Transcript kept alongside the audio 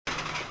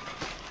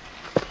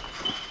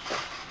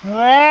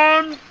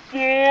Run,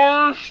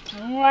 Forrest,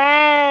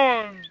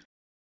 run!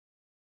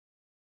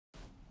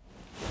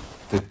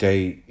 The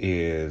date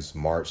is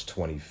March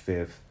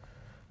 25th,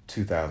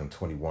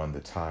 2021.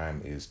 The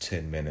time is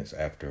 10 minutes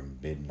after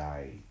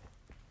midnight.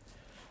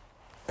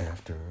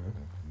 After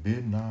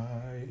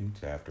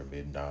midnight, after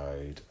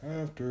midnight,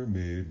 after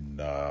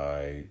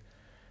midnight.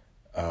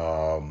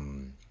 Let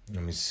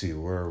me see,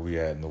 where are we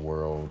at in the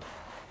world?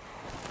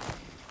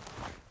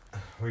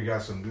 We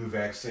got some new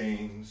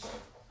vaccines.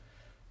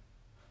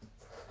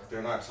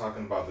 They're not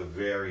talking about the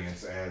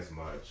variants as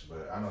much,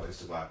 but I know they're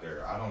still out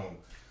there. I don't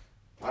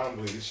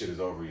believe this shit is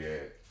over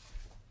yet.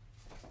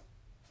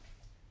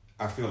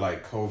 I feel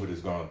like COVID is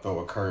gonna throw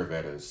a curve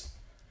at us.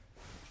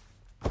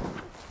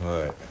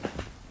 But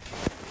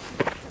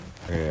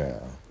yeah.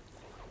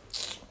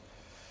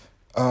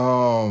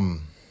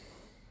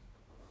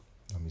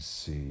 Let me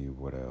see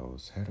what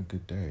else. Had a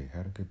good day.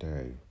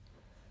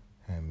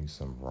 Had me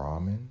some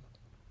ramen.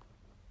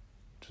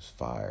 Just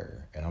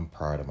fire. And I'm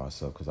proud of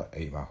myself because I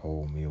ate my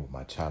whole meal with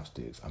my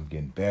chopsticks. I'm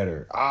getting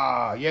better.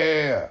 Ah,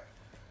 yeah.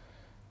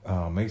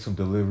 Made some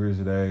deliveries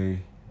today.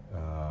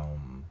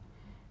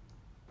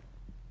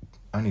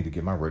 I need to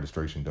get my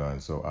registration done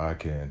so I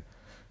can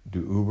do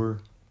Uber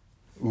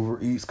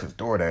Eats, because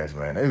DoorDash,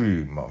 man, they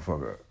be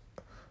motherfucker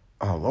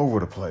all over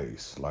the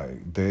place.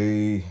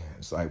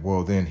 It's like,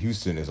 well, then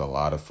Houston is a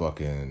lot of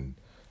fucking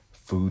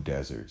food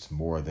deserts,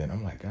 more than,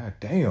 I'm like, God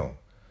damn.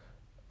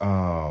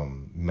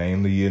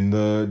 Mainly in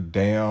the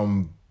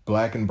damn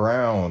black and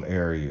brown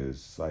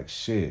areas, like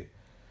shit.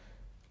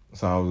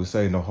 So I was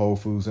saying, no Whole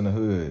Foods in the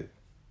hood.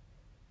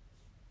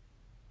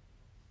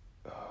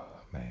 Oh,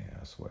 man,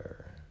 I swear.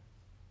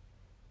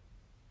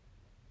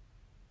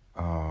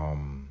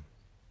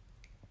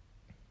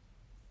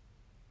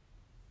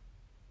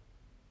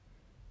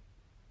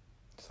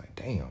 It's like,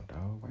 damn,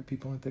 dog, white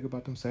people only think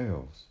about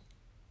themselves.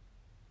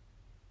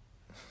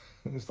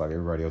 It's like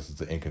everybody else is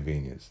an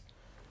inconvenience.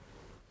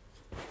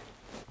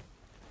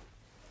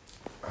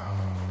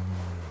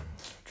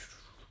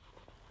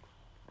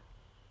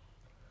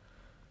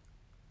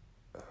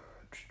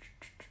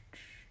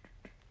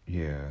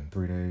 Yeah, in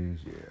 3 days,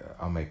 yeah.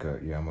 I'm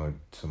gonna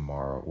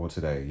tomorrow. Well,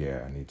 today,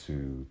 yeah, I need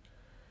to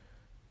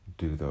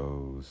do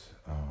those.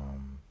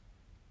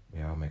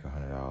 Yeah, I'll make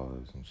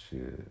 $100 and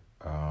shit.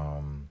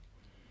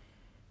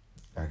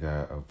 I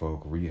got a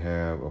Voc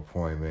rehab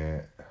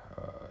appointment,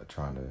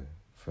 trying to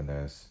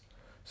finesse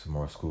some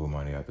more school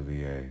money out the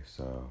VA.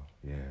 So,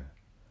 yeah.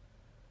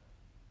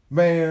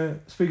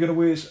 Man, speaking of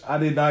which, I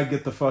did not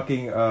get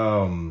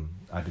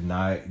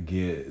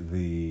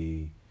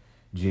the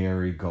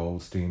Jerry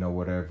Goldstein or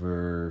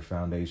whatever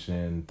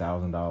foundation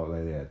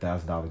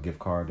 $1,000 gift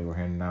card they were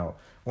handing out.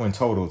 Well, in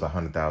total it was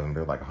 100,000.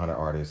 They're like 100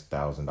 artists,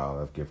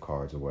 $1,000 gift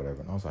cards or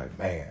whatever. And I was like,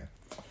 man,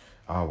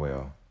 oh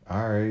well,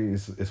 all right,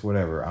 it's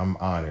whatever. I'm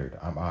honored.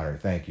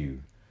 Thank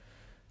you.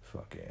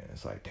 Fucking,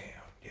 it's like, damn,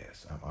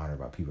 yes, I'm honored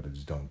by people that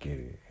just don't get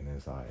it. And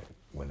it's like,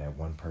 when that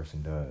one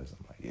person does,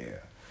 I'm like, yeah.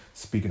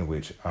 Speaking of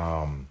which,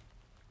 I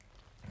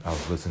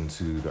was listening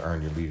to the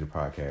Earn Your Leisure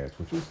podcast,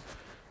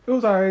 it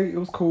was alright. It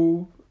was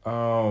cool.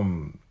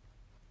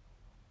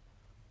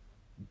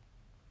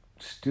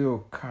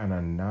 Still kind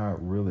of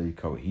not really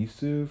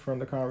cohesive from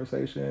the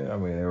conversation. I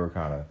mean, they were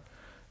kind of,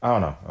 I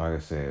don't know. Like I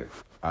said,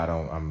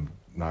 I'm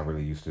not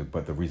really used to it.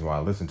 But the reason why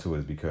I listened to it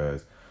is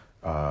because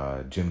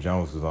Jim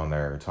Jones was on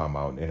there talking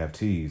about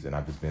NFTs, and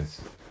I've just been,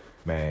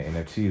 man,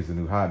 NFT is the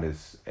new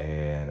hotness,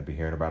 and I've been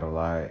hearing about it a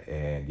lot,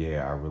 and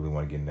yeah, I really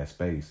want to get in that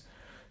space.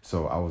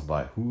 So I was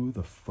like, who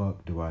the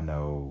fuck do I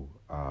know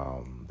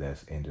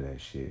that's into that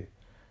shit?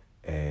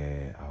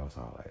 And I was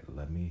all like,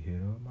 let me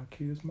hit up my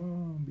kid's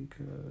mom,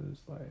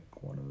 because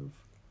like one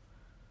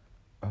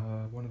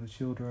of the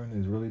children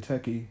is really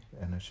techie.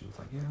 And then she was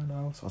like, yeah, I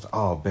know. So I was like,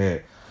 oh,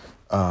 bet.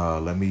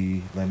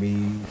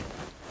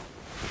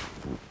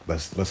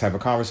 Let's have a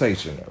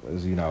conversation.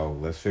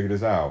 Let's figure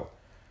this out.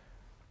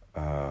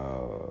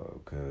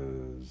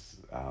 Cause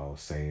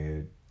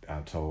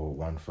I told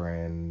one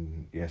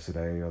friend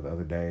yesterday or the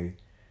other day,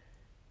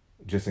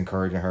 just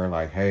encouraging her,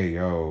 like, hey,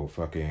 yo,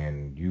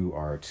 fucking, you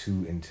are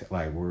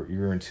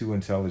you're too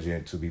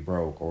intelligent to be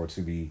broke or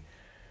to be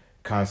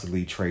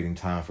constantly trading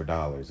time for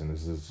dollars. And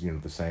this is,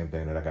 the same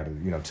thing that I got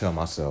to, tell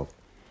myself.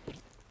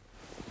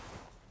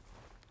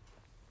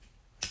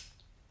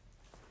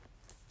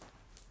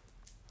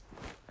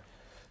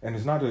 And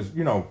it's not just,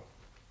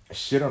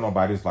 shit on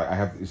nobody. It's like,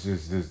 it's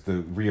just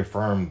the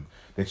reaffirm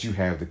that you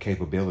have the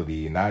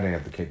capability, and I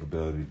have the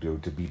capability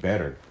to be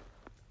better.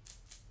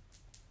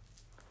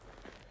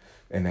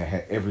 And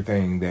that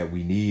everything that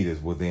we need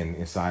is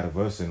inside of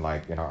us, and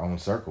like in our own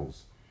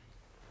circles.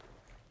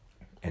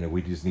 And then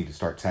we just need to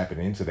start tapping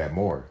into that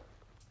more.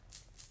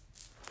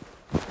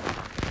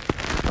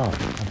 Oh,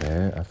 my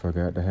bad. I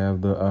forgot to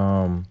have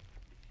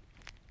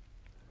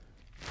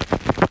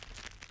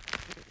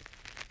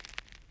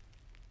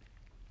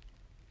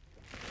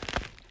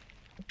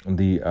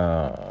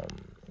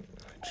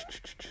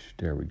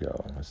there we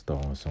go. Let's throw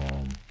on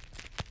some.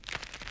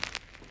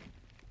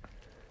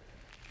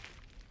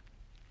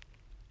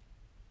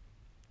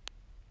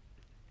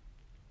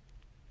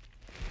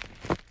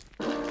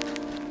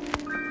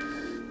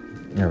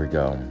 There we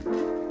go.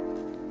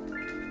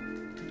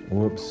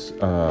 Whoops.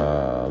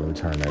 Let me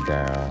turn that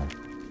down.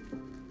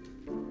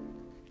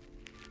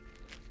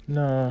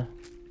 No.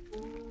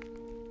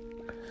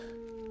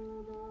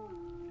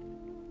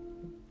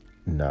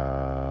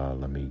 Nah,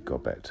 let me go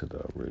back to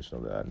the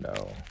original that I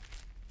know.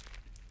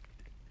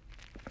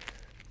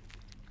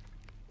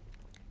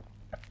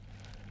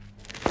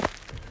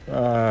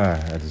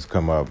 I just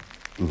come up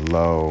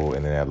low,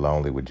 and then that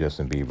Lonely with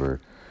Justin Bieber.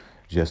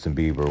 Justin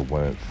Bieber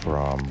went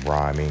from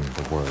rhyming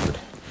the word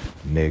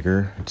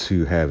nigger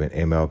to having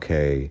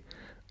MLK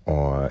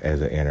on as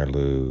an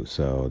interlude.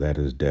 So that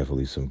is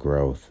definitely some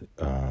growth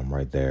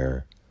right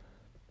there.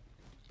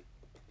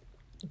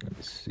 Let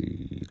me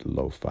see.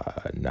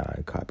 Lo-fi,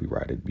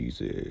 non-copyrighted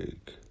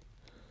music.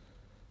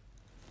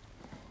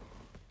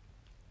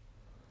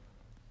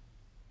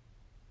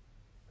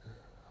 Let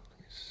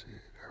me see.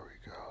 There we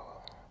go.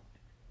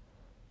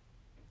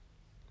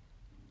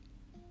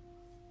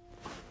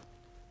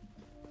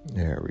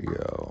 There we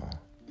go.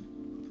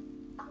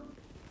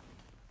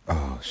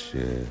 Oh,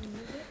 shit.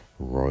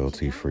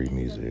 Royalty-free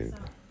music.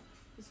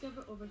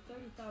 Discover over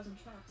 30,000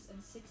 tracks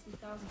and 60,000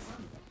 sound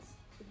effects,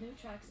 with new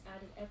tracks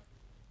added every...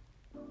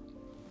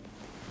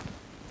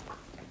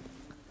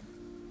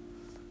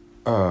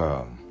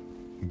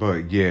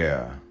 But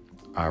yeah,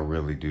 I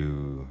really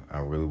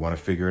want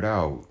to figure it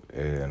out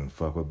and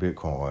fuck with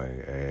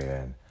Bitcoin.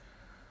 And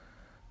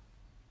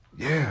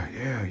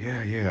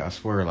yeah. I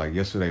swear, like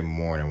yesterday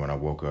morning when I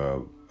woke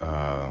up,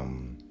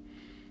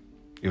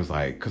 it was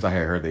like, cause I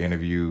had heard the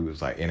interview, it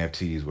was like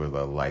NFTs were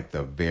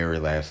the very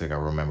last thing I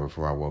remember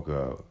before I woke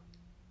up.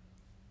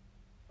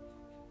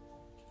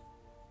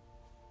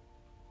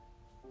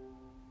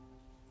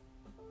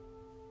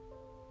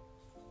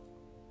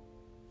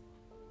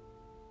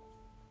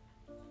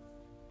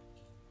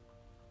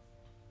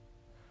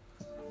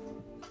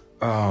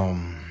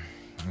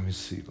 Let me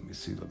see.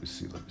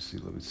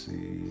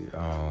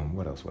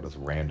 What else?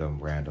 Random.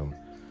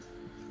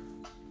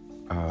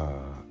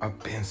 I've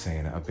been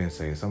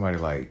saying somebody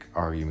like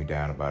argued me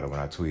down about it when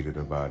I tweeted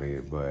about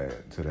it,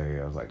 but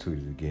today I was like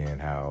tweeted again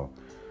how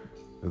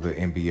the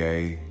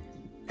NBA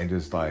and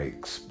just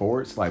like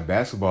sports, like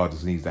basketball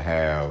just needs to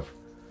have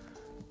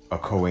a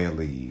co-ed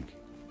league.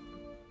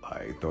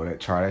 Like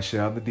try that shit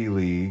out in the D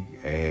League,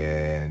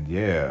 and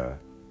yeah.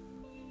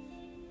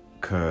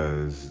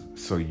 Cause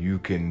so you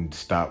can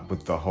stop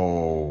with the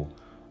whole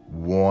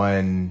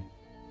one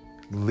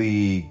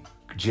league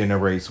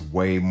generates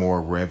way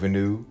more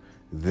revenue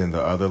than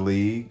the other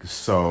league.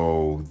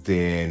 So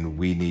then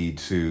we need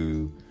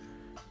to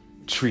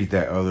treat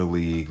that other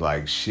league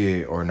like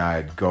shit or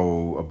not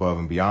go above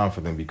and beyond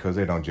for them because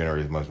they don't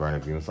generate as much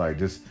revenue. It's like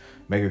just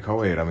make it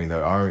co-ed. I mean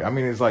the army. I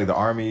mean it's like the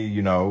army.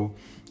 The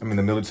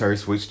military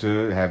switched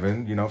to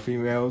having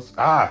females.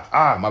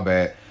 My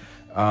bad.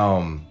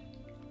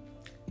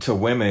 To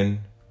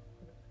women,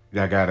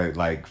 I got it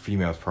like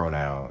females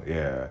pronoun.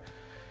 Yeah.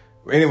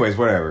 Anyways,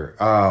 whatever.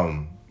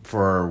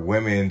 For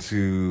women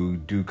to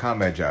do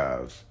combat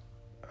jobs.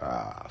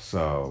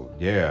 So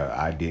yeah,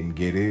 I didn't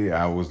get it.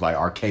 I was like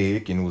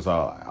archaic and was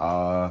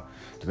do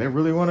they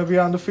really want to be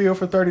on the field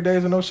for 30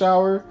 days with no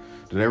shower?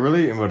 Do they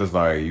really? But it's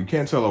like, you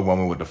can't tell a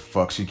woman what the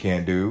fuck she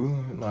can't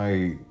do.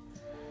 Like,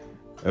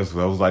 that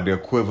was like the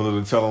equivalent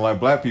of telling like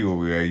black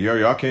people,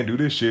 y'all can't do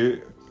this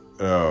shit.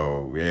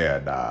 Oh, yeah,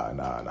 nah.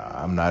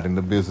 I'm not in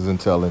the business of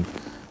telling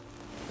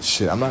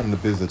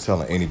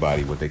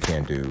anybody what they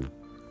can't do.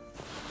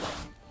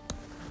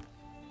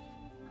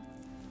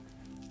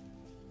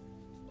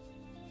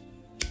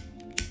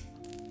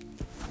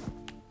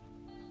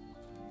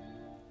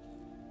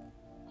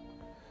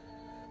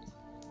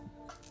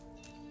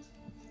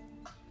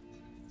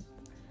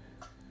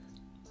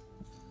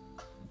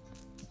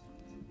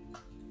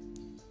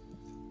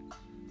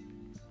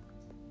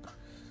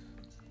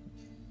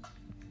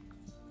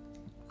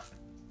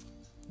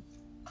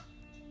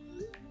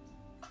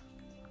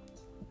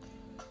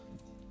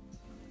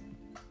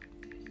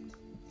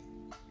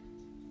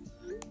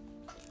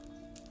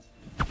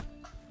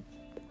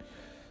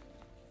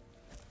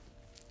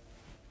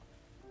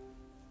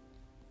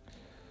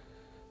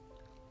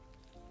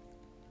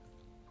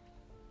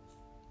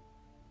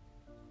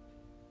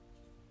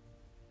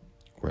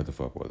 Where the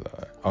fuck was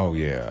I? Oh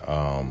yeah.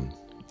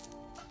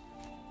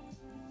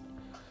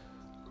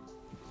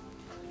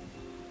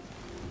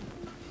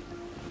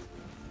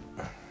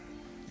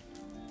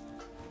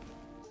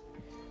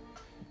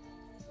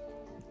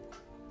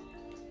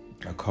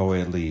 A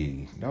co-ed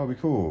league. That would be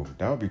cool.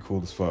 That would be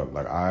cool as fuck.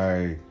 Like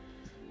I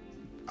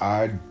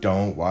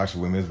don't watch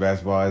women's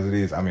basketball as it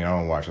is. I mean, I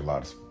don't watch a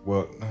lot of.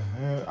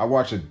 I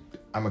watch it.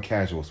 I'm a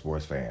casual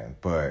sports fan,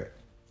 but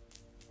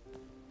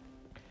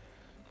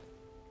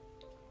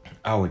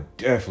I would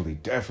definitely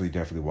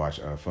watch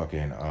a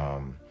fucking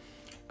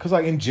cause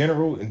like in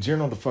general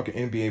the fucking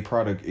NBA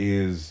product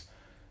is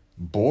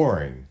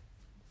boring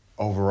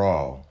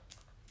overall.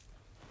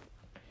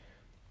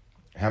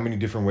 How many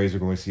different ways are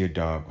we going to see a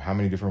dunk? How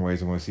many different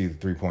ways are we going to see the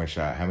 3-point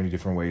shot? How many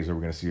different ways are we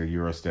going to see a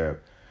Euro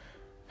step?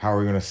 how are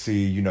we gonna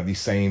see, you know,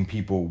 these same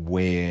people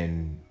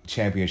win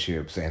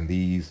championships and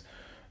these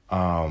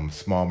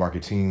small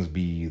market teams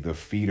be the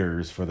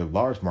feeders for the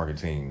large market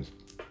teams?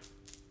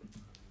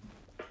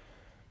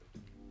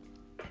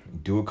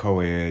 Do a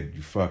co-ed,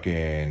 you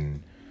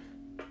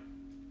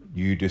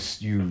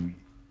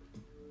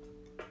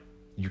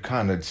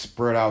kind of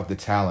spread out the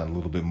talent a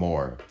little bit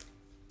more.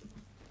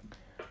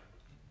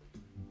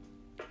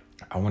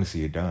 I want to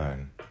see it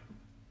done.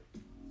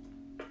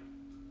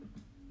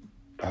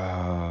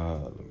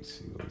 Let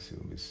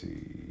me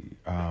see.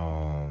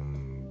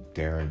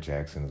 Darren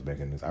Jackson is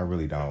making this. I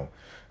really don't.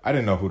 I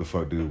didn't know who the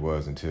fuck dude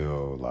was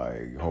until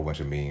like a whole bunch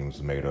of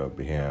memes made up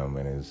to him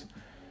and his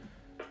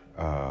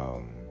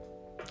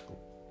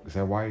is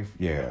that wife?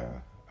 Yeah.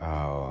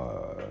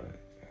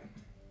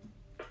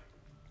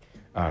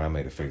 I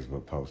made a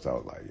Facebook post. I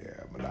was like,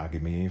 yeah,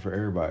 monogamy ain't for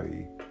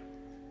everybody.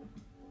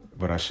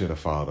 But I should have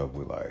followed up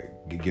with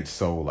like, get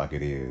sold like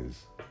it is.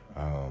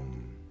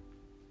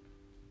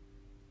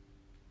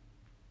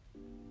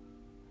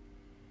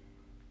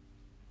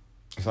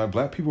 It's like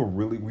black people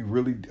we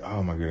really,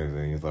 oh my goodness.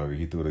 And he's like,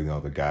 he threw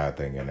the God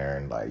thing in there,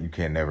 and like, you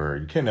can't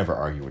never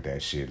argue with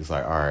that shit. It's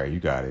like, all right, you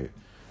got it.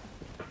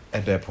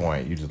 At that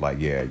point, you just like,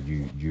 yeah,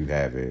 you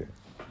have it.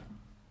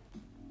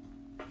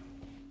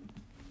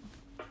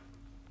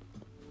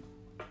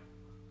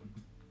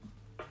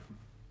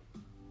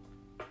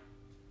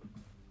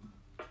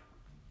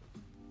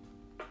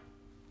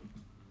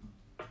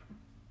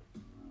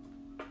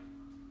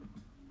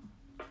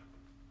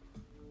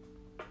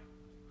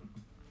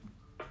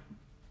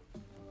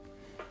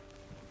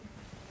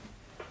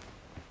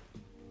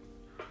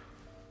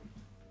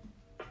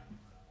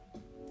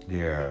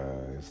 Yeah,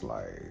 it's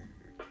like,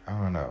 I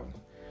don't know.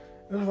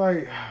 It's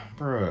like,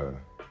 bruh,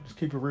 just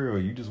keep it real.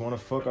 You just want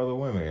to fuck other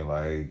women.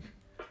 Like,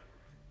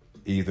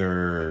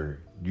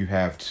 either you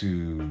have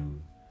to,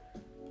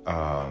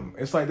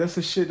 it's like, that's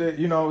the shit that,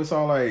 you know, it's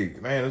all like,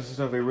 man, this is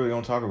stuff they really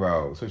don't talk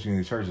about, especially in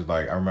the churches.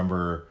 Like, I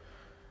remember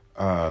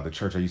the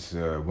church I used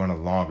to, one of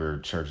the longer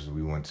churches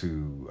we went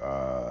to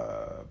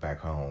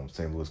back home,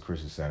 St. Louis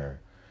Christian Center,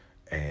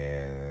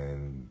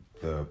 and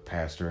the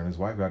pastor and his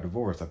wife got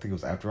divorced. I think it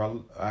was after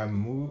I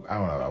moved. I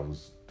don't know.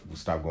 I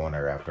stopped going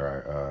there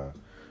after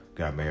I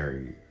got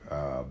married.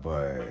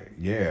 But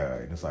yeah,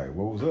 and it's like,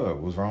 what was up?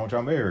 What was wrong with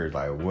y'all marriage?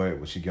 Like, what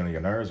was she getting on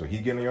your nerves? Was he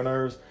getting on your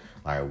nerves?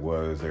 Like,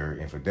 was there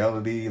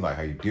infidelity? Like,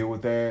 how you deal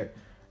with that?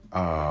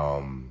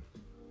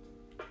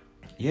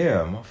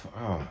 Yeah, oh my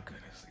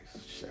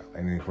goodness.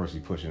 And then of course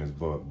he's pushing his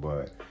book,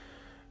 but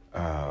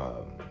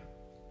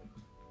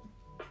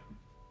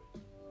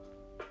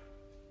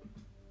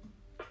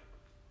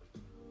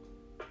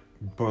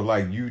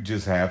like, you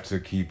just have to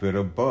keep it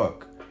a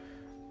buck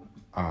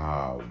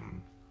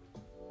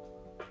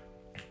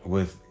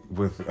with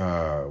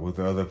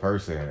the other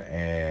person,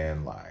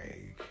 and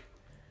like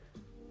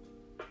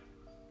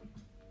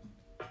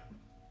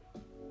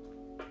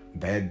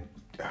that.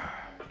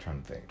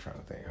 Trying to think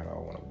how do I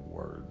want to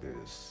word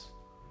this?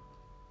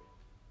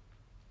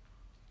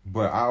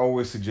 But I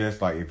always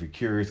suggest, like, if you're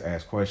curious,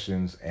 ask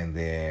questions, and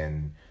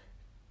then,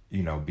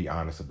 you know, be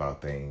honest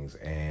about things,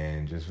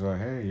 and just be like,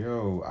 hey,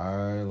 yo,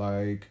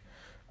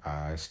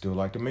 I still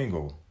like to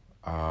mingle.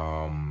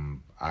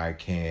 I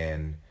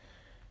can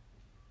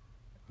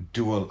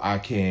do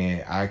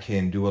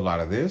a lot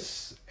of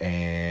this,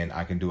 and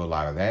I can do a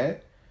lot of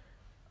that.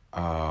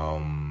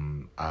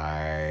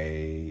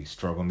 I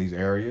struggle in these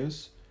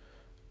areas.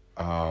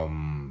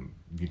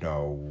 You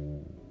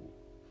know,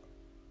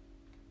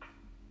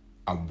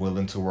 I'm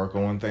willing to work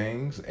on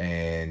things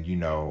and, you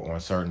know, on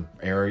certain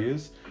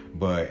areas,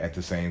 but at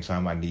the same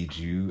time, I need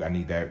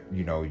that,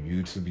 you know,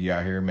 you to be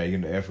out here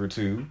making the effort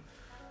too.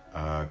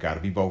 Got to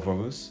be both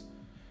of us.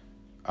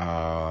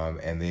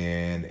 And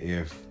then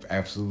if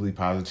absolutely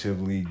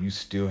positively, you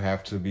still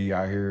have to be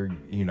out here,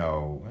 you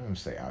know, I don't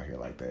say out here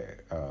like that.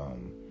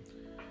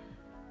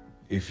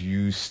 If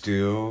you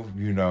still,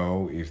 you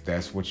know, if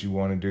that's what you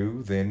want to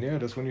do, then yeah,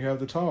 that's when you have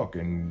the talk.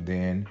 And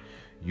then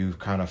you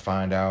kind of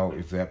find out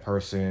if that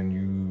person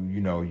you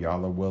know,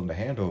 y'all are willing to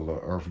handle,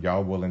 or if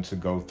y'all willing to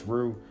go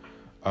through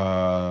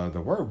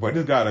the work. But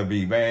it's gotta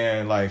be,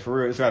 man, like, for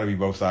real, it's gotta be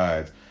both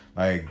sides.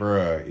 Like,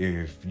 bruh,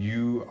 if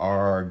you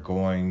are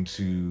going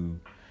to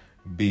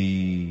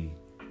be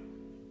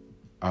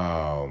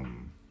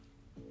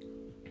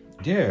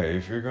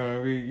if you're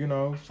gonna be, you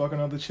know, fucking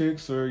other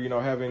chicks, or, you know,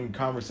 having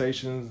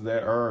conversations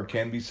that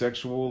can be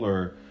sexual,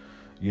 or,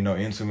 you know,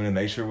 intimate in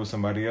nature with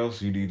somebody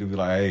else, you need to be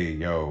like, hey,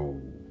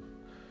 yo,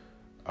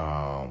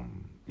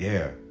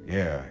 yeah,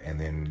 and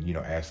then, you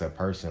know, ask that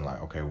person,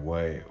 like, okay,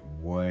 what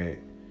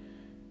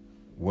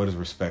is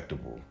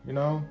respectable, you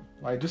know,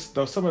 like, just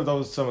some of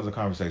the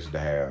conversations to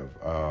have,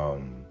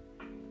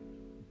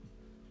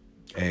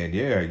 and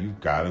yeah, you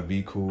gotta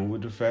be cool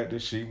with the fact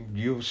that she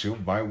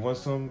might want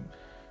some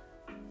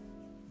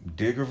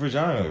dick or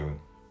vagina,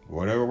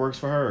 whatever works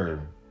for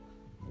her,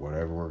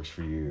 whatever works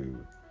for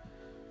you.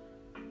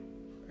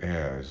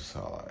 Yeah, it's just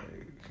all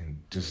like,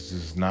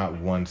 just not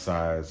one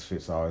size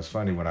fits all. It's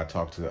funny when I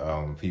talk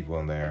to people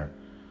in there,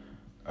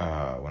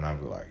 when I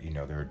was like,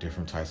 there are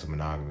different types of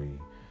monogamy.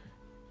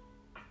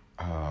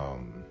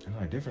 And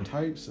like different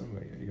types. I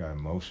mean, you got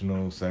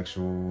emotional,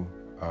 sexual.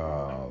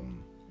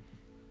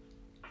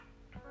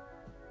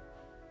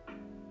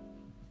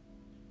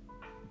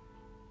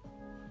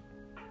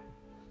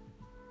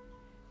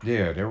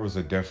 Yeah, there was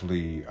a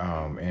definitely,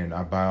 and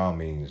by all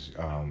means,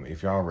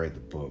 if y'all read the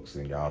books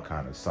and y'all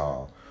kind of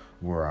saw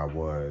where I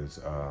was,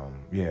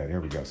 yeah, there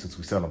we go. Since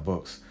we selling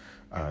books,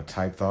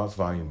 Type Thoughts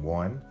Volume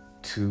 1,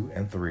 2,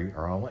 and 3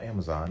 are all on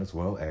Amazon, as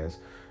well as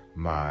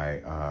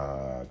my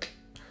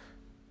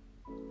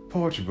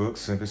poetry book,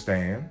 Simple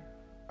Stan,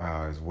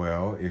 as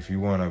well. If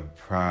you want to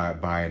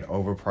buy an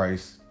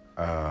overpriced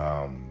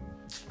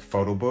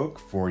photo book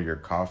for your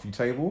coffee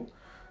table,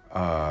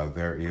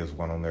 there is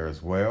one on there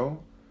as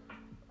well.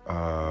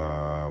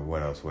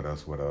 What else?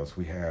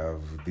 We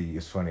have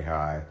it's funny how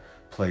I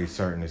play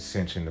certain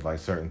attention to like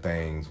certain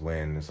things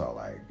when it's all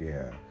like,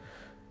 yeah.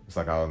 It's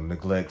like I'll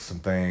neglect some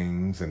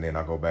things and then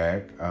I'll go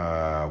back.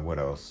 What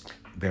else?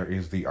 There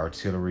is the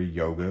Artillery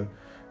Yoga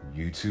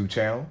YouTube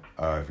channel,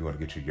 if you want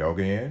to get your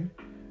yoga in.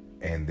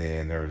 And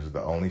then there's the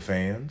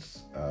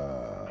OnlyFans.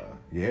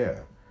 Yeah.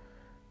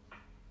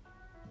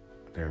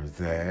 There's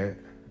that.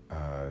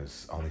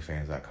 It's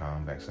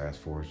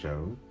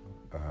onlyfans.com/ForrestJoe.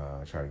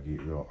 Try to get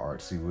a little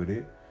artsy with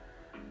it.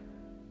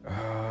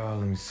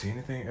 Let me see,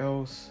 anything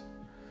else?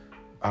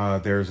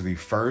 There's the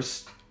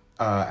first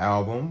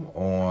album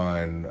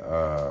on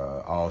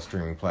all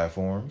streaming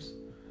platforms.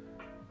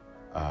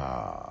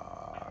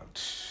 What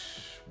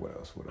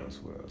else?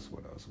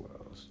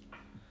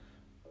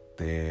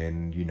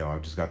 Then,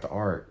 I've just got the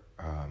art.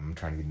 I'm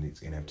trying to get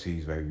these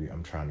NFTs, baby.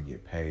 I'm trying to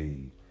get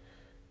paid.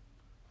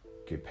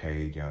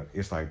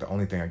 It's like the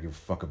only thing I give a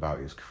fuck about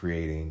is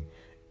creating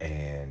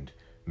and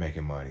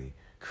making money,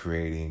 because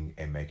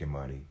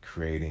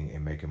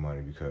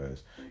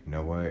you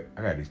know what?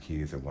 I got these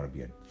kids that want to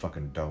be a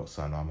fucking adult,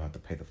 so I know I'm gonna have to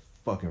pay the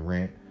fucking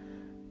rent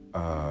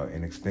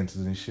and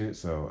expenses and shit,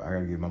 so I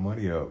gotta get my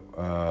money up.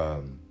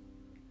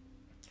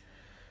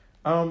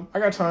 I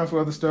got time for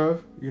other stuff,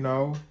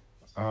 but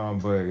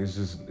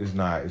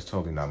it's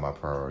totally not my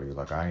priority.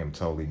 Like, I am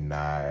totally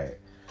not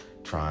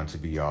trying to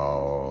be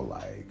all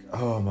like,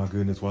 oh my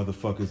goodness, why the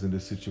fuck isn't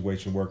this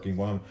situation working?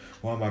 Why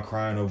am I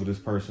crying over this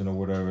person or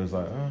whatever? It's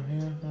like, oh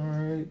yeah, all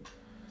right.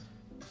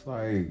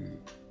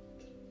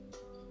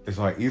 It's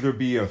like either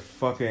be a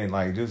fucking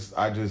like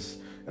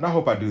and I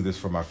hope I do this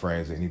for my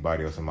friends and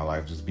anybody else in my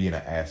life, just being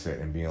an asset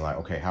and being like,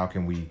 okay, how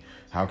can we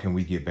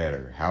get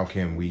better? How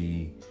can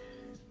we,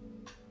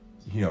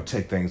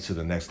 take things to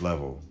the next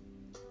level?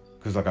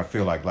 Because, like, I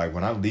feel like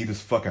when I leave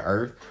this fucking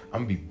earth,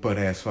 I'm going to be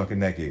butt-ass fucking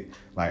naked.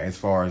 Like, as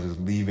far as just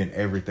leaving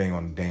everything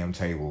on the damn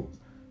table.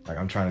 Like,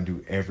 I'm trying to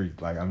do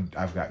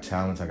I've got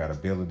talents, I got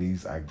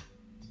abilities, I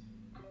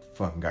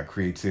fucking got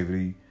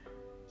creativity.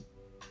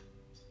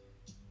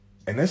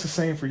 And that's the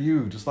same for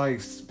you. Just, like,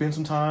 spend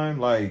some time,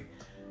 like,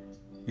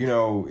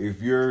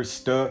 if you're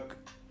stuck,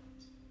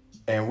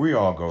 and we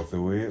all go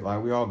through it.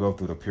 Like, we all go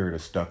through the period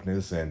of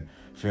stuckness and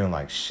feeling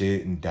like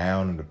shit and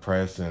down and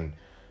depressed and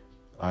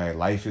like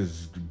life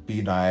is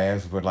beating our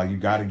ass, but like you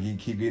gotta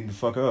keep getting the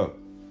fuck up.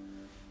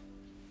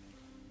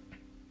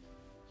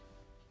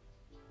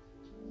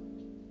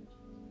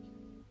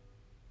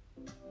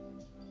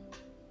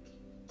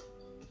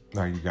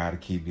 Like, you gotta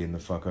keep getting the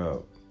fuck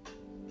up.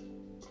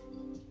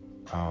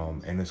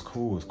 And it's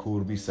cool. It's cool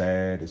to be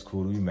sad. It's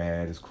cool to be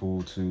mad. It's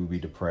cool to be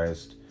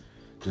depressed.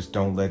 Just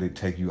don't let it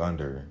take you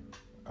under.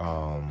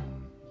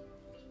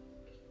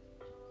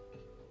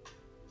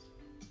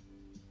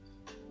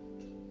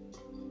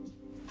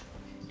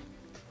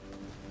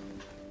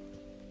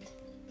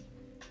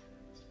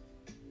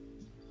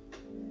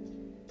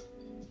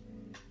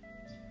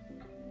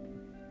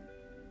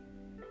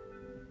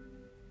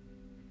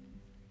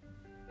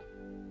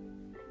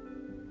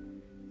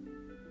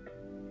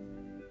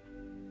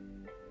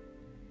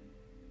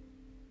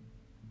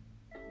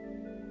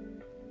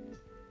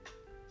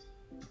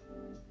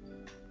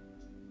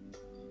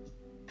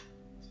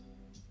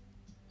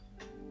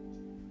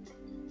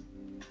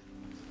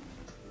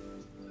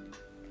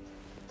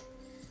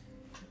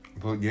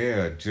 But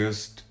yeah,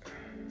 just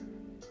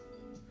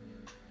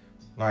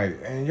like,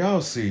 and y'all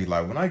see,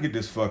 like, when I get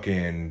this book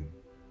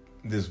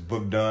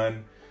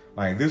done,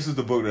 like, this is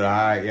the book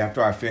that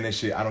after I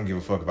finish it, I don't give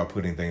a fuck if I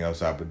put anything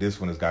else out, but this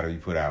one has got to be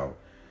put out.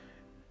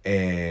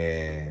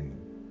 And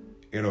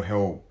it'll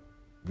help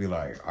be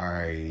like, all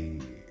right,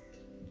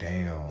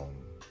 damn,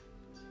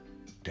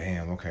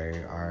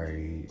 okay, all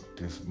right,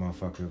 this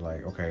motherfucker,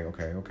 like, okay,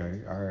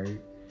 all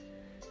right.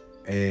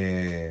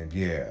 And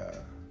yeah.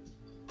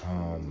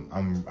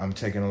 I'm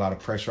taking a lot of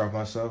pressure off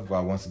myself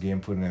by once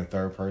again putting in a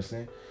third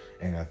person,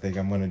 and I think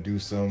I'm gonna do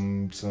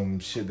some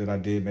shit that I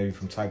did maybe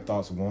from Type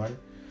Thoughts 1,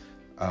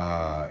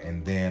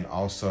 and then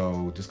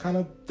also just kind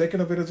of thinking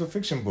of it as a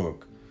fiction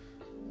book,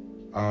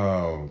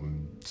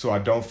 so I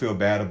don't feel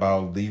bad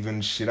about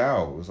leaving shit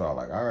out. It's all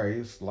like, all right,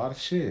 it's a lot of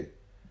shit.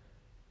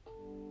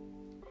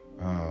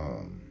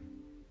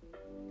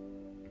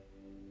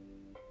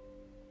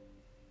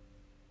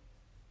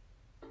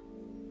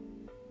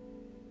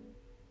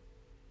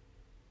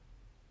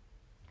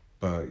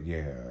 But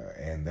yeah,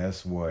 and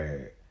that's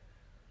what,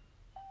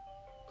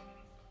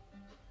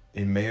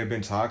 it may have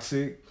been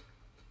toxic,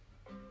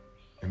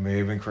 it may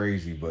have been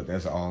crazy, but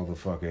that's all the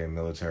fucking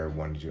military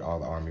wanted you, all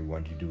the army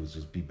wanted you to do is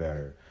just be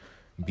better.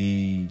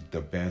 Be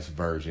the best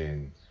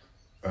version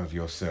of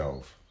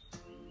yourself.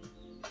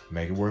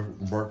 Make it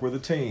work with a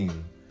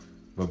team,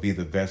 but be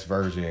the best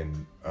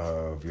version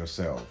of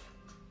yourself.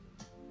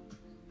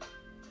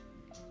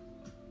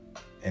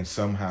 And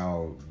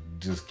somehow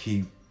just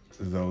keep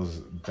those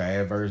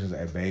bad versions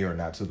at bay, or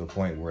not to the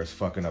point where it's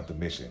fucking up the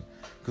mission.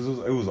 Because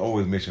it was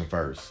always mission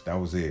first. That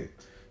was it.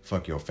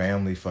 Fuck your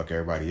family, fuck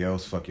everybody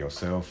else, fuck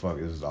yourself, fuck,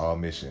 it was all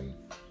mission.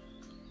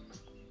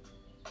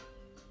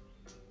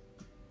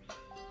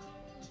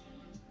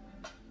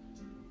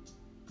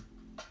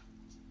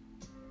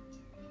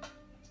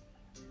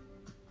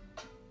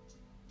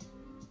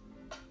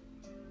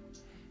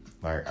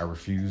 Like, I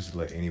refuse to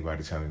let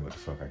anybody tell me what the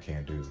fuck I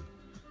can't do.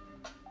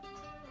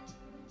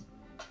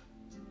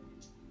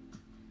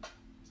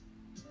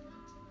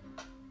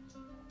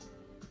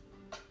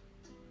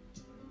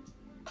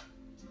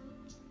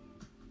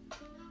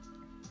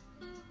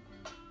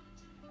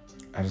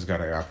 I just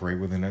gotta operate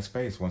within that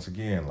space. Once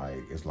again,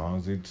 like, as long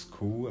as it's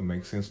cool and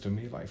makes sense to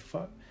me, like,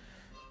 fuck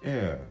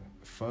that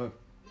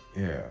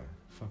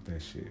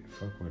shit,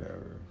 fuck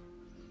whatever.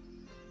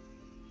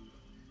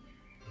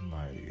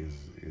 Like,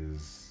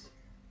 is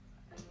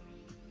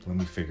let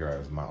me figure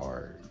out, it's my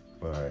art,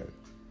 but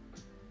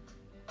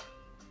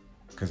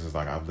because it's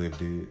like, I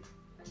lived it,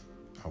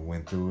 I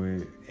went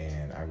through it,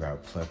 and I got a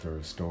plethora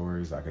of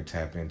stories I could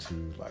tap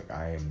into. Like,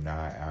 I am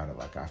not out of,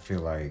 like, I feel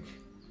like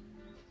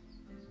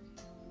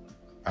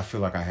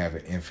I have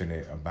an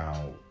infinite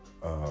amount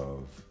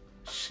of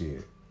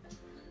shit.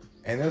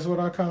 And that's what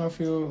I kind of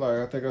feel like.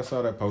 I think I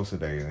saw that post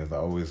today, and it's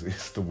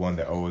the one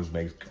that always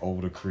makes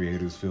older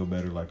creators feel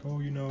better. Like, oh,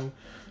 you know,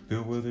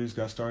 Bill Withers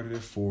got started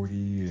at 40,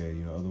 and,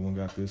 you know, other one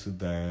got this or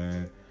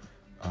that.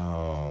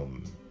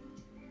 I'm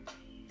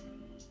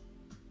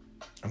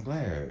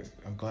glad.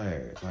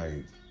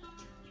 Like,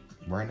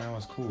 right now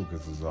it's cool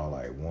because it's all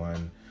like,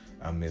 one,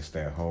 I missed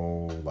that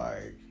whole,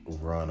 like,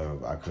 run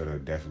of, I could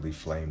have definitely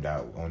flamed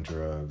out on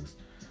drugs,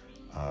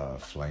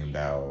 flamed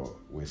out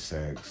with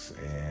sex,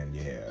 and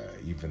yeah,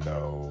 even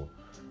though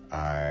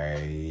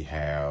I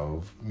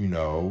have, you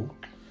know,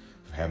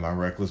 had my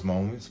reckless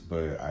moments,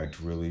 but I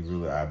really,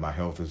 my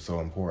health is so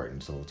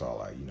important, so it's all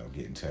like, you know,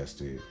 getting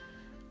tested,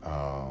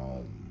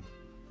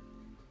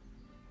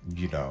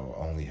 you know,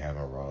 only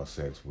having raw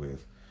sex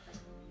with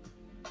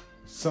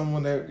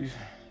someone that,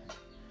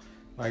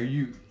 like,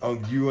 you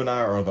and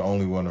I are the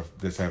only one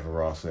that's having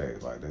raw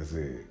sex. Like, that's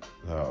it.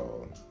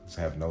 So, just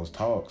having those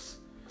talks,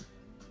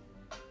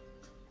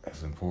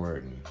 that's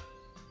important.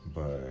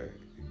 But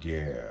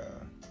yeah,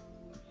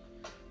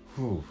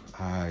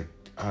 I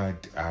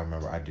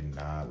remember I did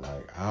not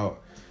like, I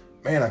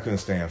couldn't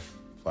stand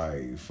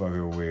like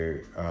fucking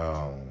with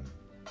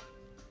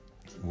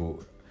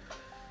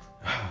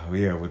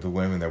with the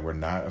women that were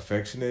not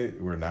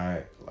affectionate, were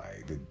not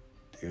like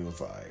it was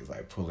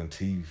like pulling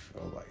teeth.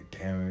 I was like,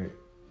 damn it.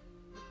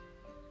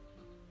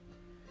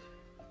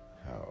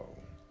 Oh,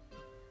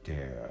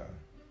 yeah.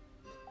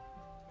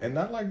 And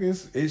not like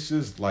this, it's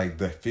just like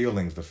the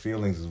feelings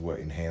is what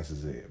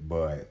enhances it.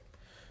 But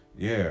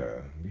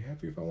yeah, be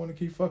happy if I want to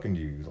keep fucking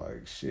you.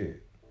 Like,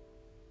 shit.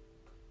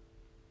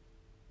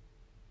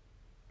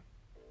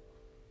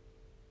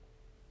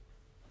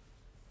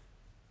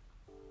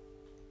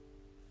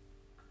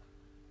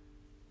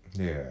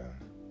 Yeah.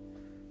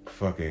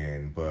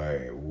 Fucking,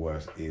 but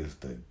what is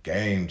the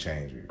game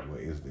changer?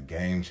 What is the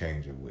game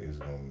changer? What is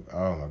going,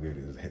 oh my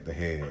goodness, the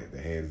head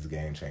is the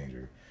game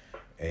changer.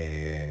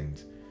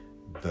 And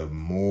the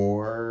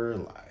more,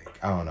 like,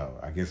 I don't know,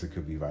 I guess it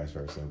could be vice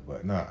versa,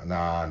 but nah,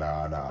 let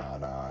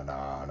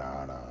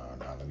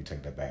me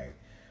take that back.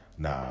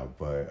 The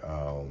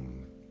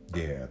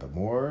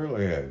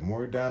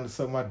more down to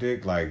suck my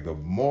dick, like, the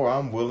more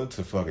I'm willing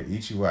to fucking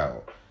eat you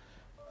out.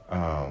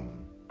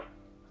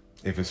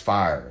 If it's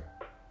fire.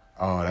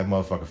 Oh, that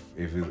motherfucker,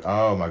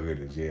 oh my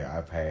goodness, yeah,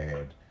 I've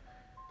had,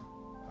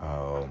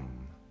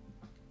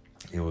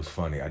 it was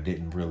funny, I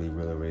didn't really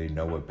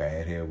know what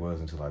bad hair was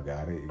until I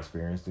got it,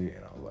 experienced it,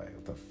 and I was like,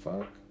 what the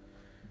fuck?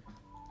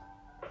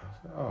 I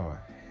was like, oh,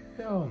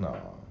 hell no.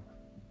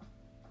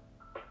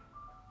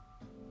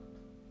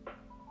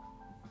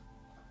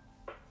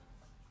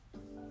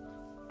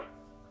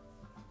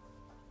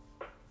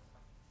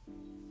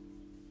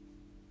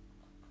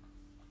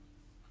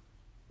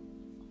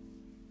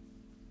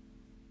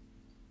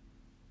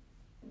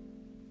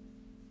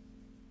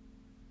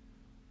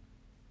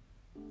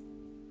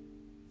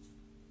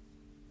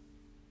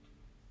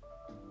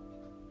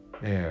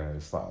 Yeah,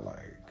 it's not like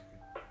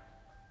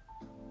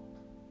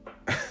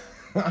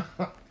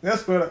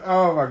that's what.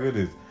 Oh my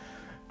goodness,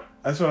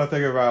 that's what I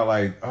think about.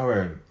 Like, all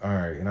right,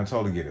 and I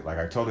totally get it. Like,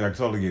 I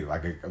totally get it.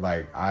 Like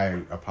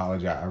I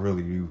apologize. I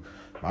really do.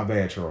 My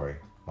bad, Troy.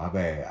 My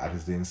bad. I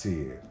just didn't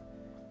see it.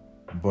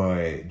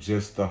 But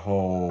just the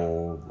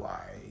whole,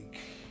 like,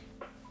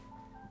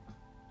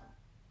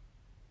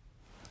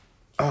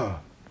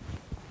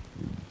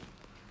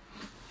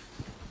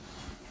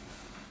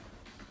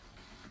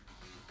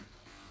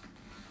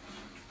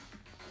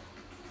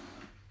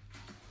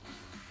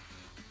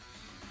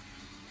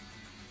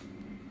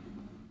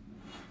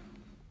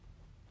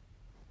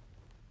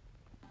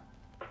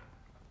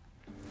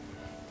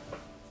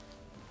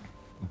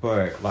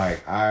 But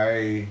like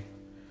man,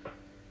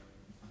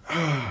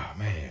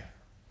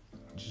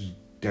 just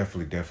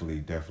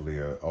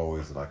definitely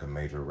always like a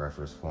major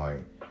reference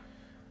point.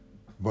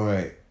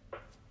 But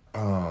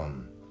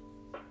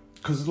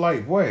cause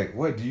like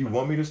what do you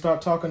want me to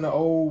stop talking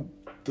to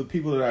the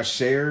people that I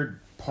shared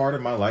part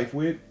of my life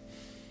with?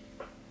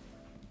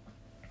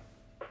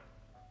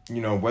 You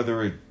know,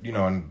 whether it, you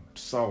know, and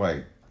it's all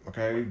like,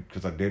 okay,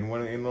 because I didn't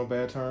want to end on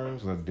bad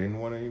terms. I didn't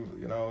want to,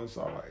 you know, it's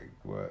all like,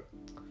 what?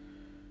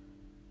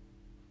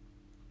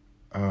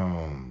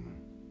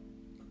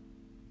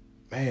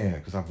 Man,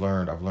 because I've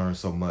learned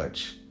so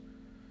much.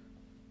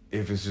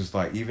 If it's just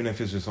like, even if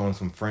it's just on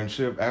some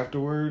friendship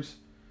afterwards,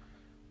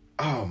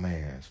 oh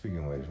man, speaking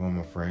of which, one of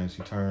my friends,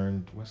 she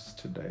turned, what's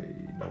today?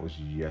 No, it was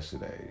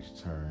yesterday.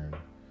 She turned,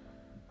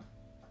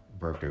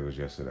 birthday was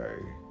yesterday.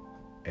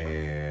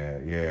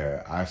 And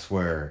yeah, I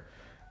swear,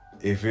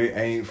 if it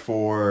ain't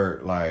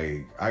for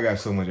like, I got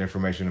so much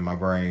information in my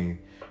brain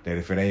that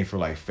if it ain't for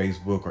like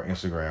Facebook or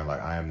Instagram,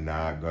 like I am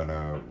not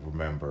gonna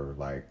remember.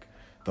 Like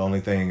the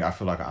only thing I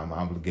feel like I'm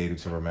obligated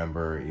to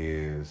remember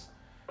is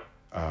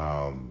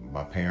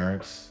my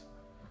parents,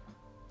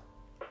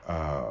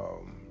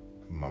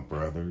 my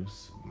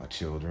brothers, my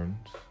children,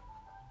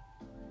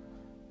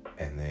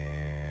 and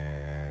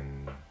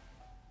then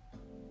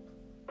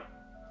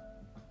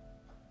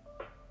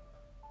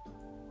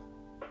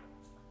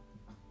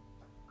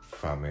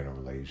if I'm in a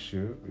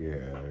relationship,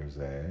 yeah, there's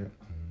that.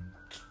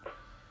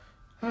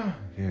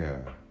 Yeah,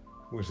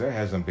 which that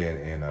hasn't been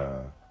in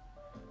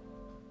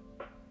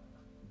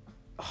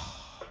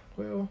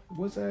well,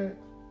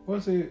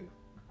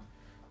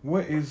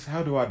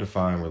 how do I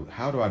define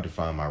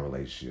my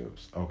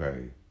relationships?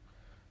 Okay,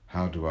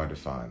 how do I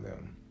define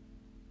them?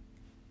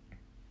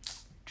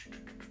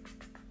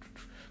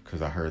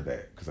 Because I've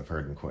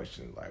heard them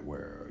question, like,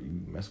 where are you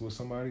messing with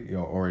somebody? You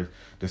know, or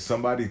does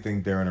somebody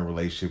think they're in a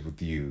relationship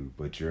with you,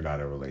 but you're not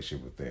in a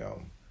relationship with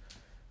them?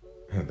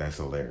 That's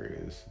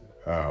hilarious.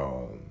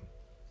 You've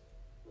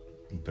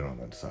been on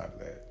the other side of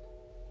that.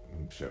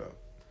 Shut up.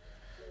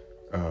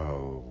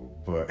 Oh,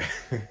 but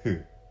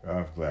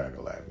I'm glad I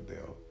can laugh at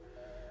them.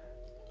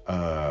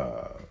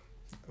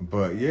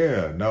 But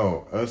yeah,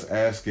 no,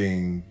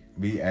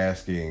 me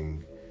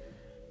asking,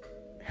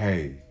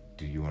 hey,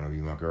 do you want to be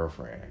my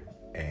girlfriend?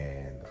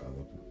 And the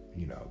other,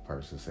 you know,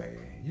 person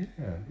saying,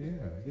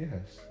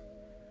 yes.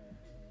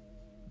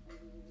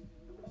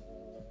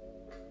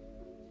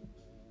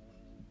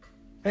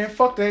 Man,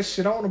 fuck that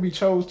shit. I want to be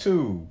chose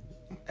too.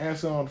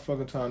 Answer all the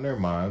fucking time. Never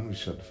mind. Let me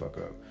shut the fuck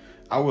up.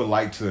 I would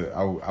like it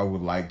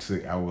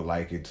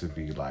to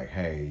be like,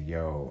 hey,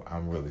 yo,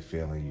 I'm really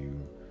feeling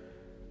you.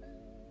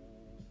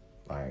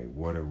 Like,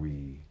 what are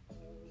we?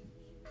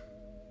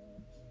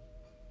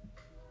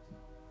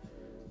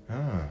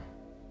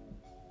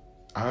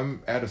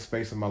 I'm at a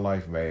space in my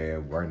life,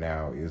 man, right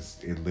now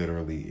it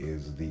literally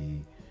is the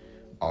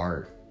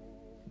art.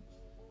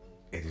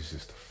 It is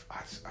just,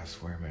 I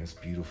swear, man, it's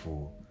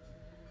beautiful.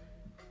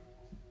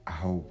 I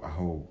hope.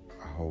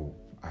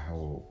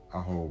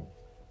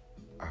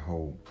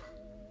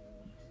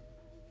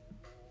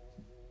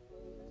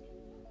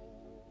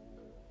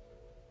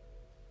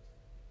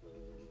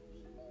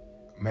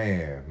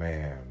 Man.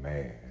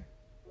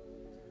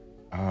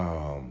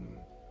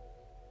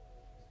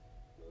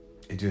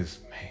 It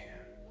just, man,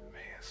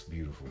 it's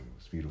beautiful.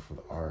 It's beautiful,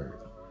 the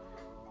art.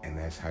 And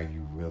that's how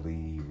you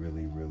really.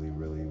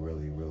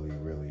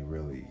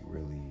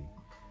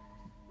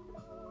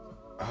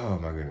 Oh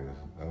my goodness.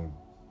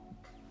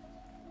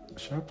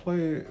 Should I play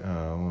it?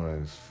 I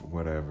want to,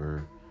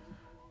 whatever.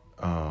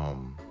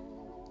 I'm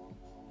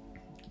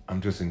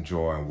just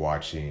enjoying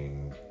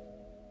watching.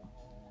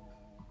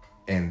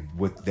 And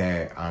with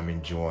that, I'm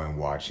enjoying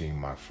watching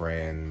my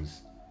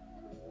friends,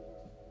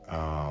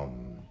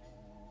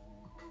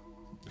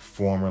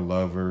 former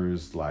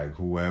lovers, like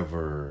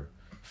whoever,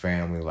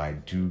 family,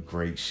 like do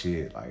great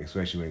shit, like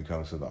especially when it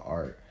comes to the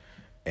art.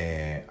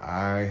 And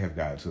I have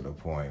got to the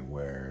point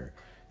where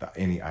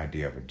any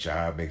idea of a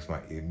job makes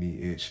me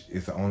itch.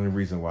 It's the only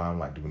reason why I'm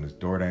like doing this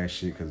DoorDash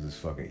shit, because it's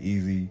fucking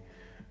easy.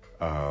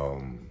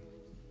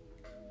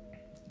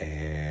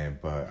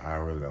 But I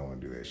really don't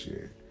want to do that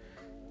shit.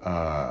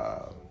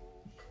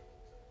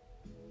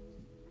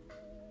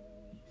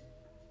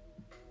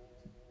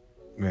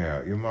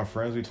 Yeah, even my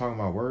friends be talking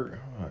about work.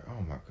 I'm like,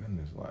 oh my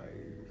goodness,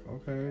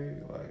 okay,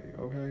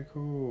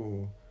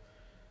 cool.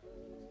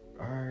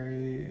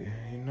 Alright,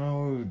 you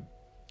know,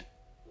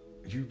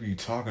 you be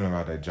talking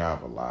about that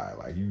job a lot.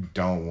 Like, you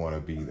don't want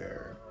to be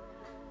there.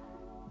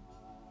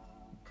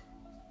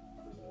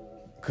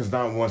 Because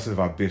not once have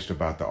I bitched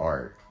about the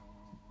art.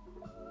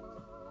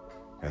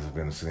 Has it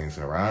been sitting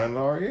surrounding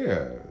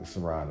or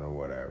surrounding or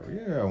whatever.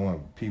 Yeah, I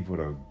want people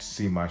to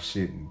see my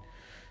shit and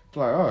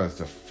be like, oh, it's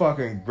the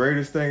fucking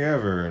greatest thing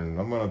ever, and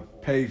I'm gonna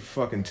pay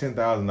fucking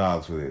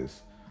 $10,000 for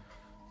this.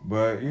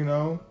 But you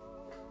don't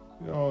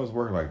always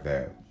work like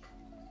that.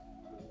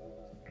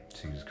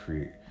 So you just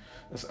create.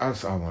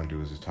 That's all I want to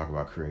do is just talk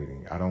about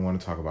creating. I don't want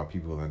to talk about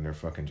people and their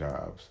fucking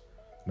jobs.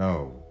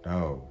 No,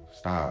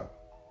 stop.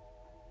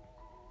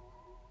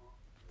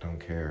 don't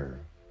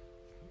care.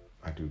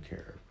 I do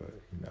care, but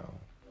you know.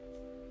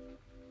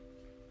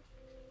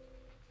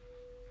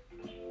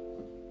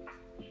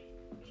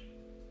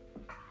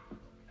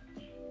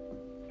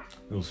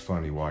 It was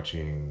funny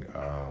watching,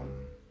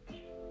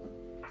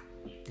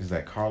 is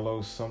that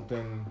Carlos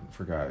something?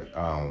 Forgot.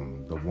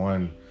 The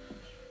one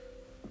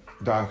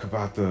doc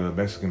about the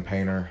Mexican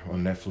painter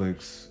on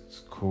Netflix.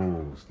 It's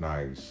cool. It's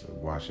nice.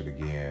 Watch it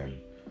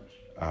again.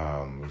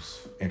 It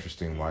was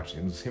interesting watching.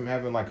 It was him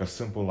having like a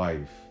simple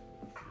life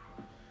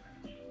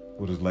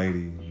with his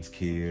lady, his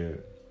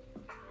kid.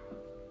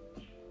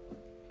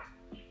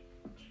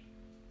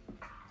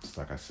 It's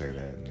like I say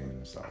that, and then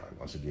it's all like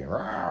once again,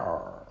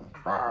 rah,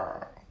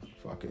 rah,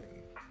 fucking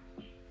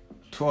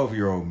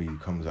 12-year-old me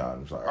comes out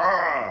and it's like,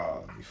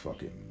 let me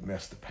fucking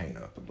mess the paint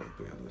up a little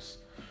bit. Let's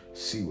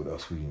see what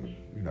else we can,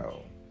 you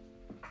know.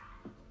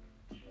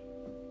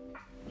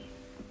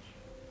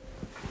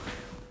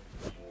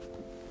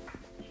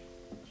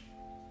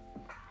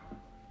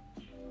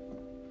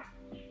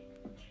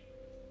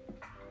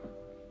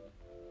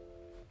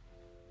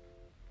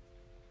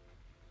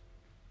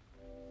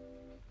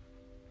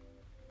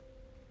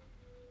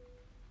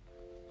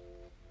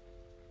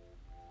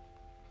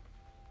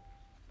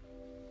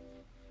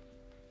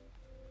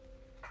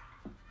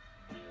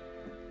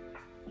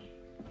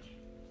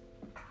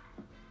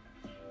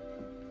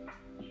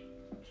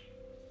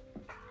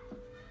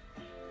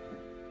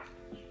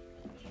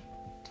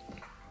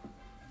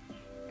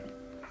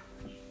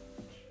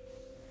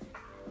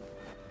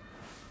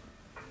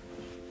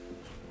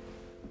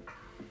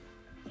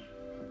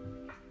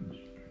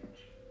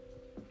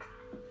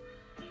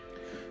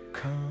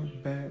 Come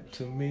back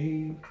to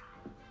me.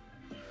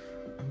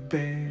 I'm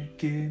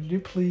begging you,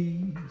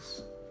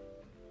 please.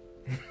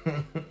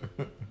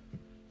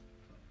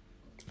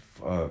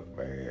 Fuck,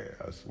 man,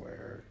 I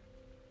swear.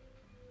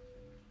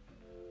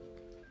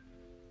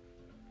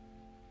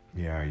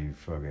 Yeah, you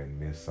fucking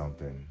miss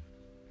something.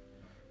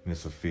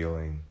 Miss a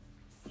feeling.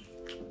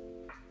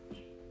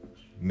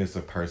 Miss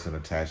a person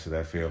attached to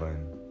that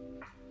feeling.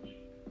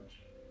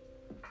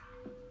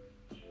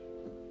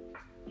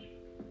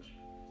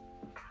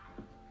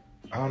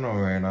 I don't know,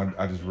 man.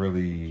 I just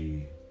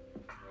really...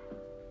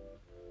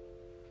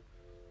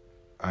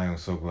 I am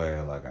so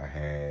glad, like, I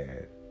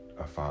had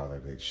a father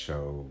that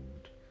showed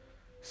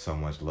so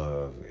much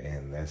love,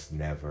 and that's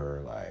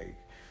never, like...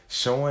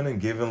 Showing and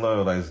giving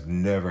love, that's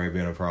never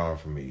been a problem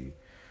for me.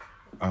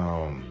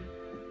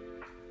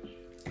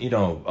 You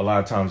know, a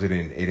lot of times it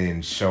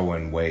didn't show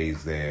in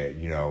ways that,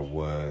 you know,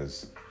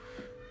 was...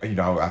 You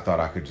know, I thought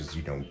I could just,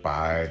 you know,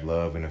 buy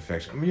love and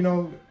affection. You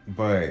know,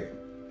 but...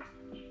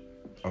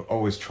 I'm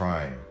always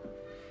trying.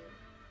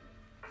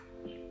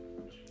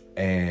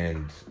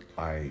 And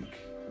like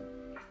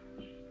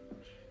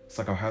it's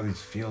like I have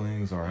these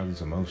feelings or I have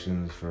these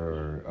emotions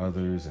for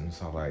others, and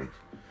it's all like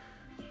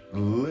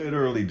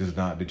literally does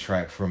not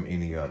detract from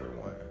any other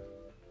one.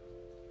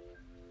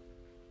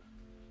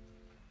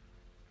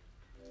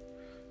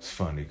 It's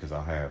funny because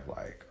I'll have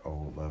like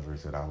old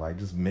lovers that I like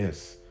just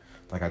miss.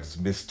 Like I just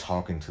miss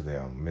talking to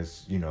them,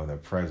 miss, you know, their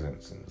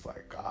presence, and it's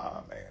like,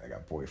 man, I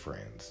got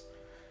boyfriends.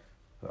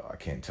 So I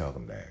can't tell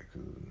them that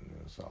because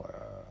it's all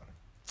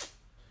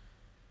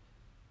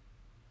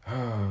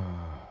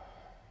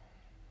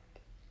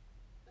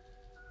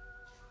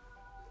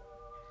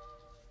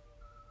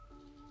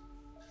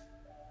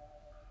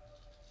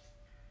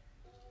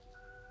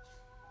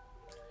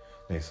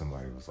then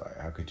somebody was like,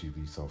 how could you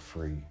be so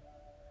free?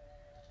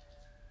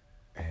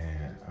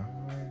 And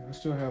I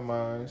still have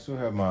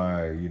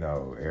my, you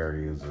know,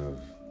 areas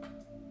of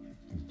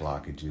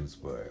blockages,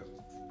 but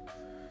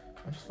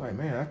I'm just like,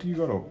 man, after you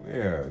go to,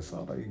 it's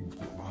all like, you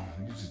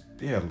just,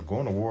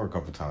 going to war a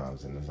couple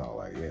times, and it's all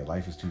like,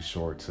 life is too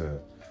short to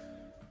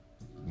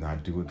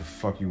not do what the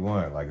fuck you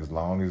want. Like, as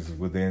long as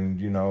within,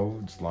 you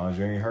know, as long as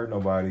you ain't hurt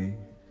nobody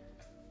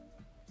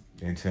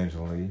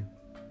intentionally.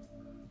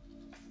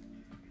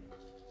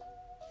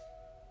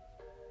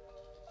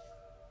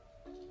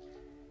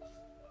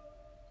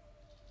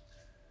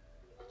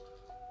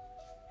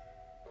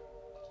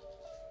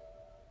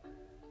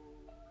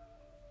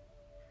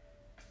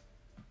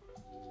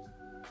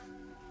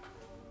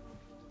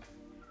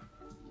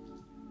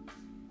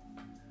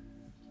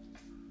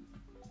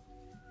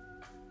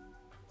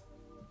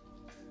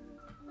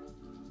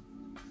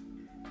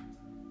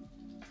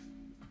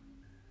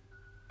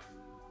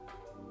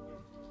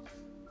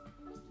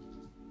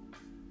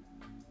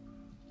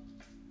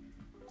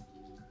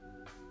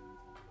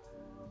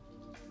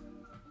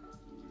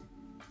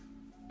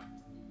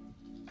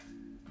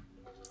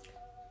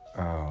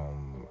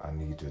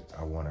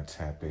 I want to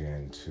tap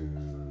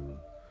into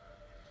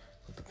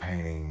the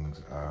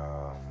paintings,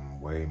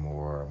 way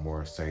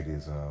more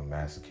sadism,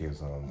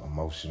 masochism,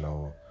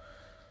 emotional,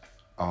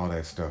 all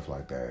that stuff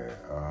like that.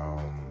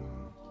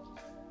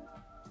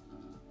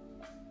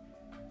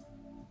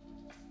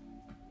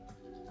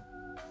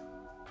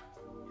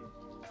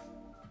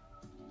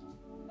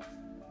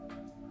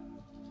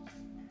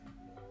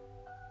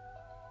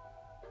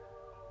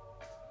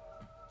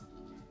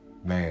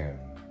 Man,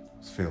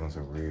 it's feelings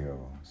are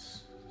real.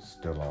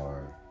 Still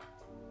are.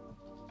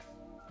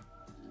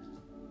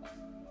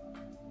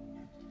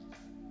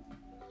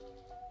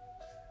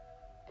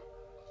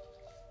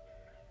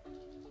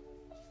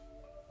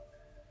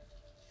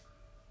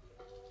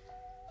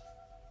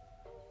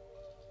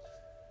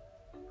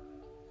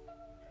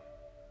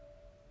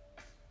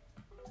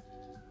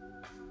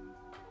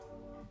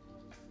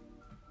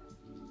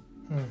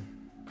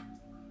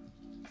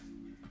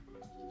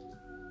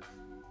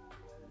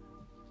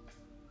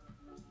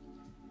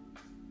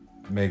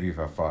 Maybe if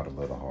I fought a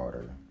little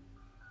harder.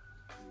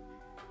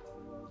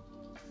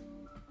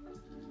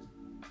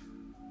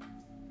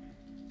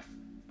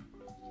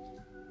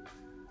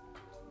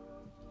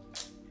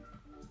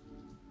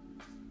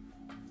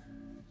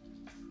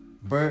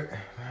 But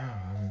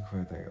let me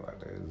quit thinking like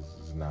that.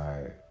 It's not,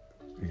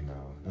 you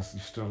know, you're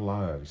still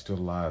alive. You're still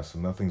alive, so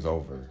nothing's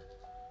over.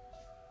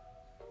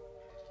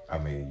 I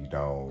mean, you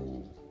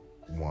don't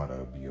want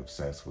to be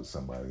obsessed with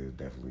somebody. It's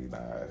definitely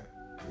not,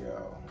 you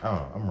know. I don't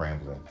know, I'm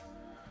rambling.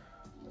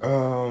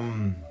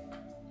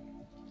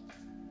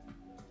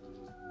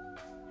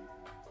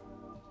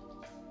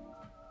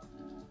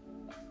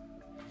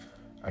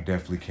 I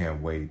definitely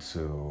can't wait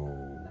till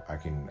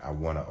I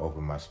want to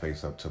open my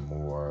space up to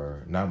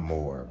more, not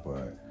more,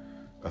 but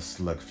a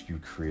select few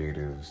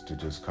creatives to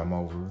just come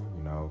over,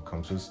 you know,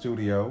 come to the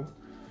studio,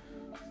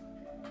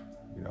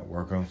 you know,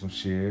 work on some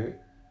shit,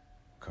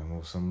 come up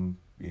with some,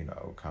 you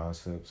know,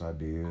 concepts,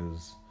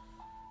 ideas.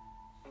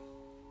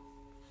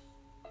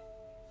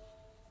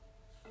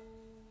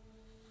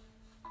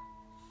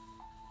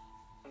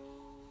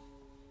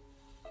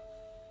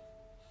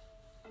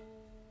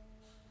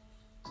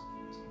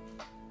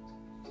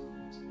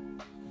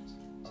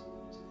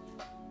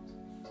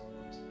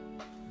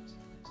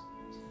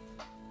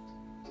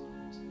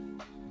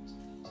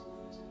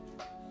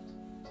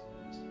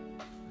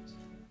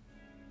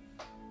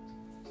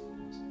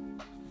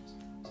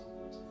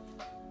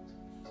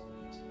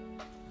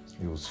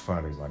 It was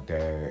funny, my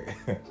dad.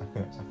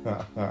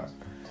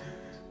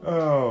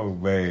 Oh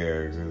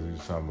man, because we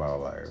was talking about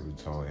like we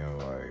told him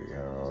like, you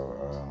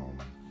know,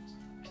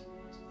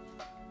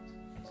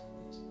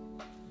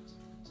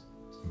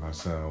 my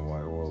son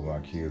my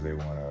kids they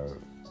want to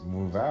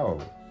move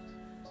out,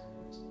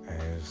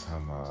 and it's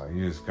talking about, he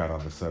just got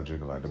on the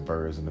subject of like the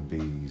birds and the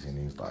bees, and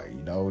he's like,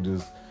 you know,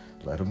 just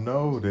let him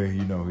know that,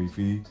 you know,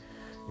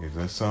 if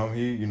there's something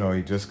he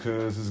just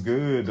cause it's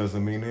good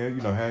doesn't mean that,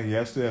 you know, he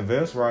has to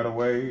invest right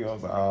away. I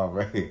was like, oh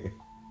man.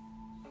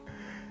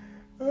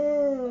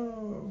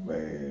 Oh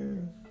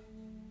man.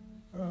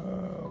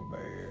 Oh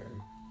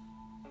man.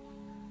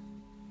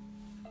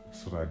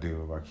 That's what I do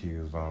with my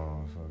kids'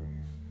 phone.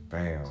 Fucking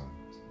bam.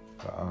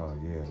 But, oh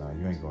yeah, nah,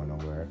 you ain't going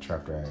nowhere. I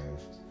trapped your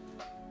ass.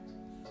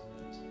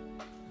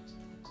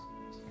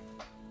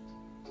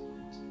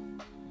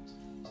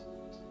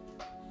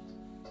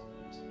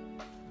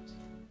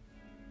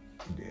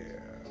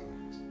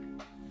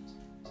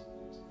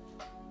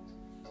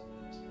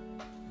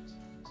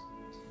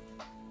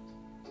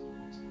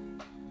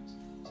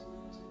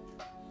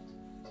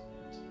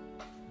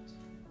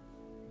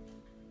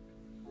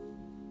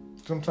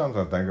 Sometimes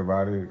I think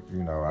about it,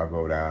 you know, I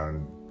go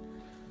down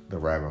the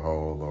rabbit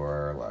hole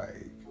or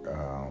like,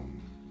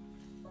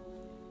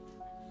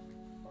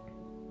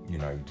 you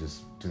know,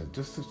 just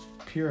this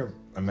pure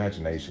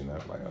imagination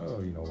of like, oh,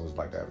 you know, it was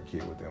like to have a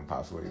kid with them,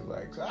 possibly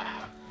like,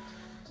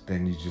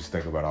 then you just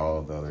think about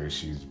all the other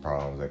issues,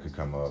 problems that could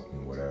come up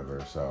and whatever.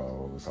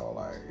 So it's all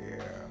like,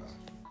 yeah,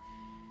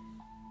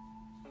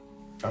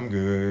 I'm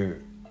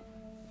good.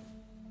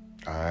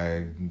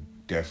 I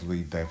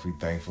definitely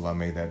thankful I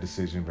made that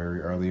decision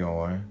very early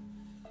on.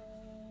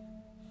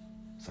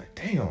 It's like,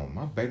 damn,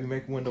 my baby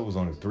making window was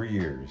only 3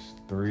 years.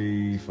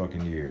 3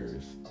 fucking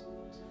years.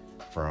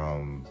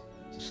 From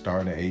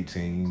starting at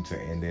 18 to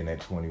ending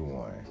at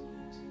 21.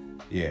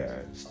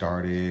 Yeah,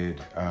 started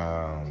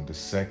the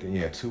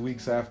second, 2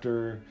 weeks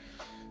after,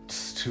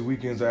 2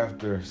 weekends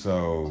after.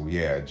 So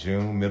yeah,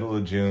 middle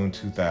of June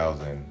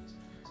 2000.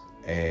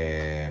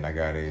 And I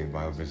got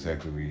my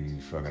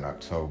vasectomy fucking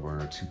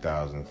October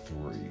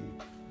 2003.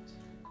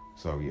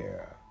 So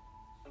yeah.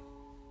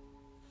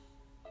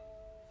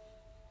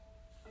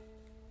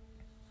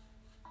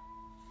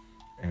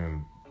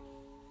 And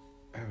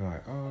I'm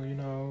like, oh, you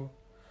know,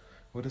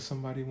 what if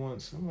somebody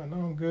wants? I'm like, no,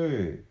 I'm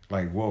good.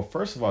 Like, well,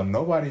 first of all,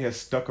 nobody has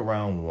stuck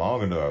around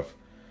long enough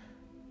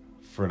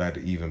for that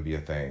to even be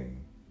a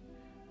thing.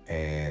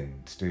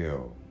 And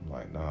still, I'm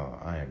like, no,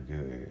 I am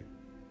good.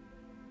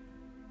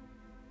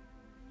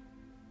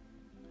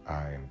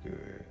 I am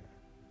good.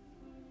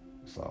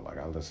 So like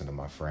I listen to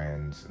my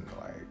friends and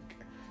like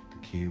the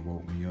kid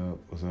woke me up.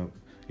 What's up?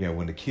 Yeah,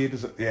 when the kid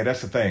is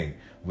that's the thing.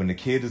 When the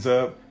kid is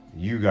up,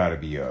 you gotta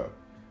be up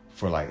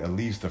for like at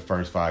least the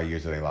first 5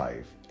 years of their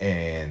life.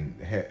 And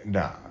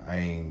nah, I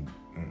ain't.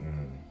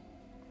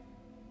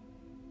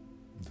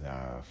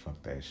 Nah,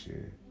 fuck that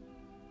shit.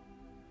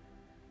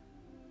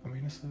 I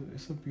mean,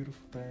 it's a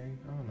beautiful thing.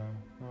 I don't know.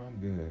 No, I'm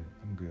good.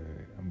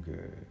 I'm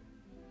good.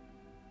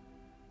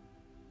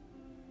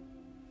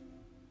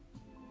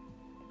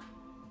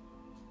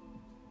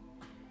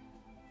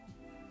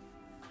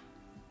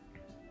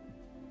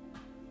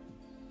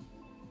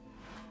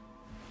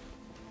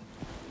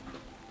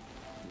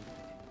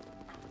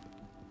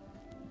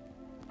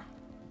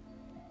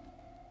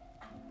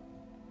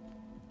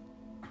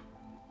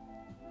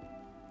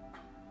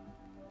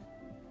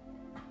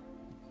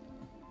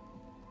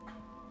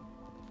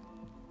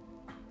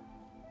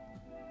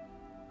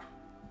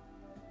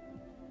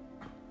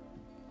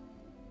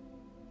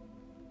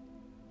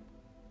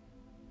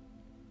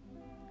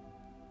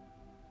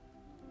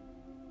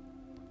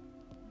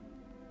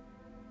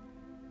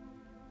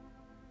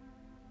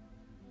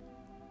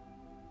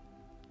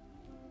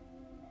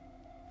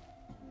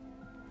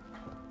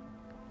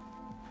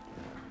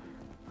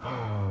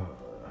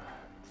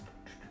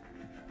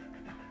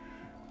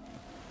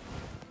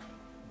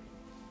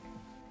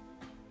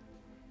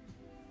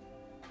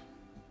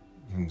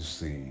 Let's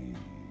see.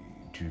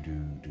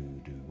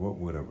 What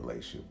would a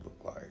relationship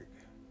look like?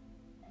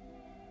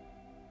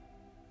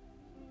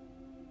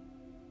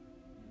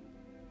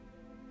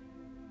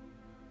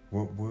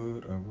 What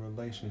would a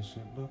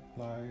relationship look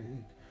like?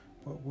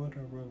 What would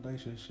a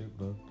relationship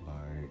look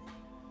like?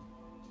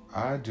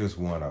 I just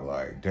wanna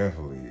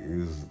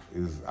definitely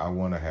I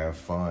wanna have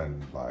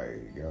fun.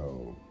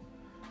 Yo,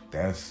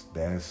 that's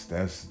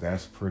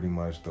pretty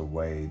much the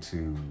way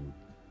to.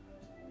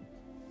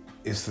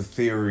 It's the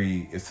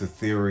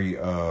theory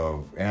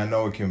of, and I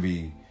know it can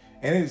be,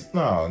 and it's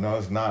no,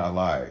 it's not a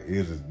lie. It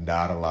is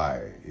not a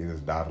lie. It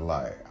is not a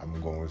lie. I'm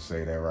going to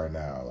say that right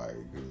now.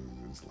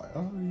 It's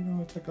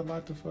it took a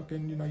lot to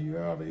fucking, you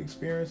have all the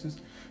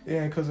experiences.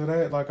 Yeah, because of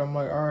that, I'm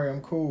all right,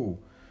 I'm cool.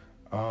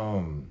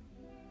 I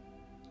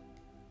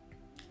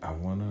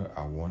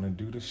wanna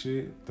do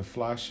the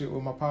fly shit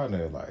with my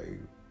partner,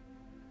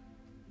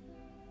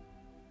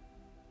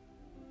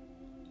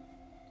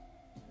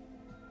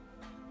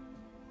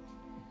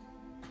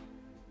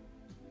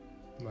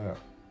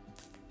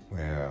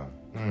 Well,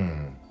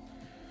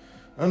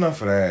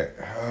 enough of that.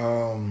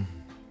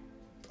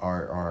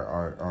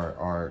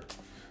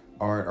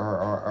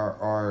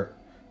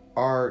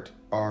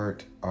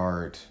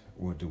 Art.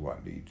 What do I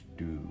need to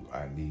do?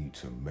 I need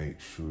to make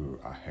sure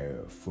I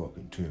have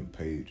fucking 10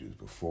 pages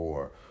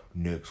before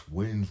next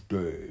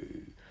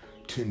Wednesday.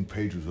 10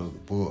 pages of the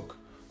book.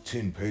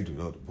 10 pages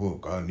of the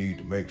book. I need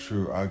to make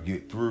sure I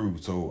get through,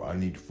 so I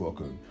need to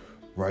fucking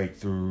write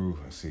through.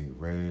 I see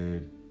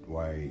red,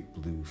 white,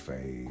 blue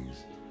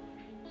phase.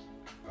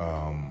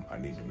 I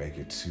need to make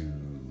it to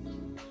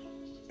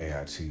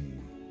AIT.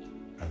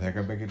 I think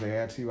I make it to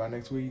AIT by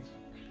next week.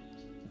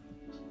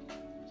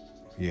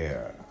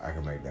 Yeah, I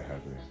can make that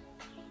happen.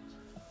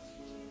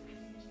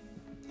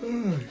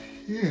 Oh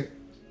shit.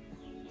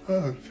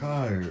 I'm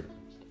tired.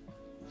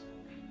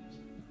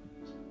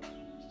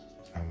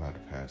 I'm about to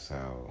pass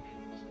out.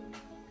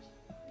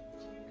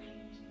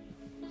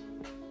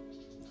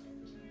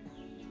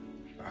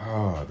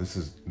 Oh,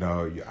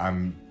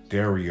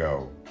 there we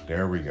go.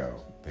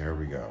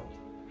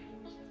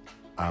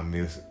 I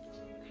miss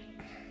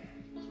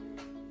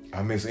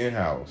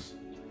in-house.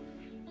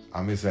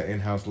 I miss that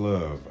in-house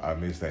love. I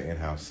miss that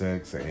in-house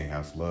sex, that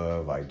in-house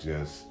love.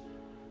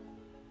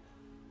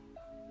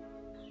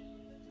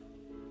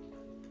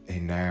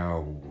 And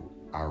now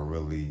I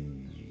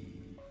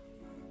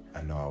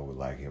know I would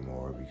like him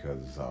more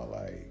because it's all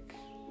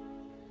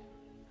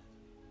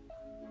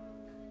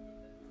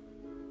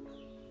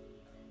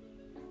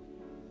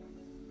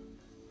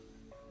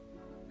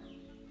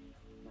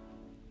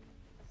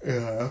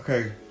yeah,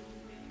 okay.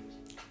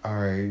 All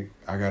right,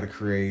 I gotta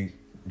create.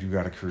 You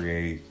gotta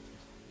create.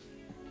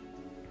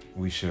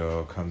 We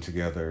shall come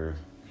together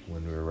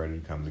when we're ready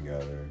to come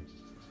together.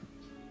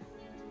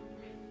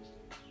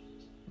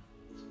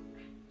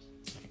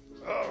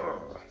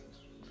 I'm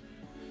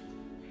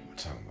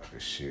talking about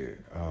this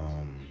shit.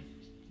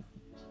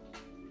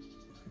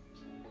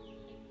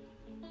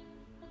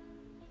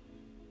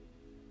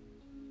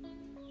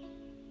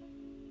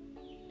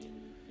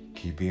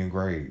 Keep being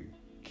great.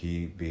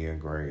 Keep being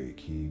great.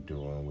 Keep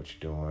doing what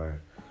you're doing.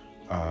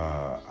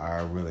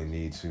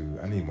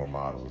 I need more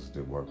models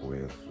to work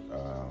with,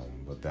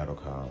 but that'll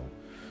come.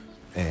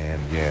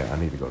 And yeah, I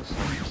need to go to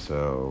sleep.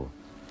 So,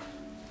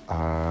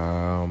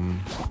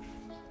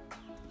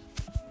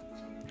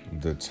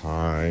 the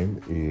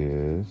time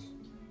is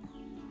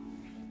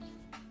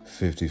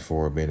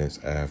 54 minutes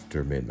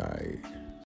after midnight.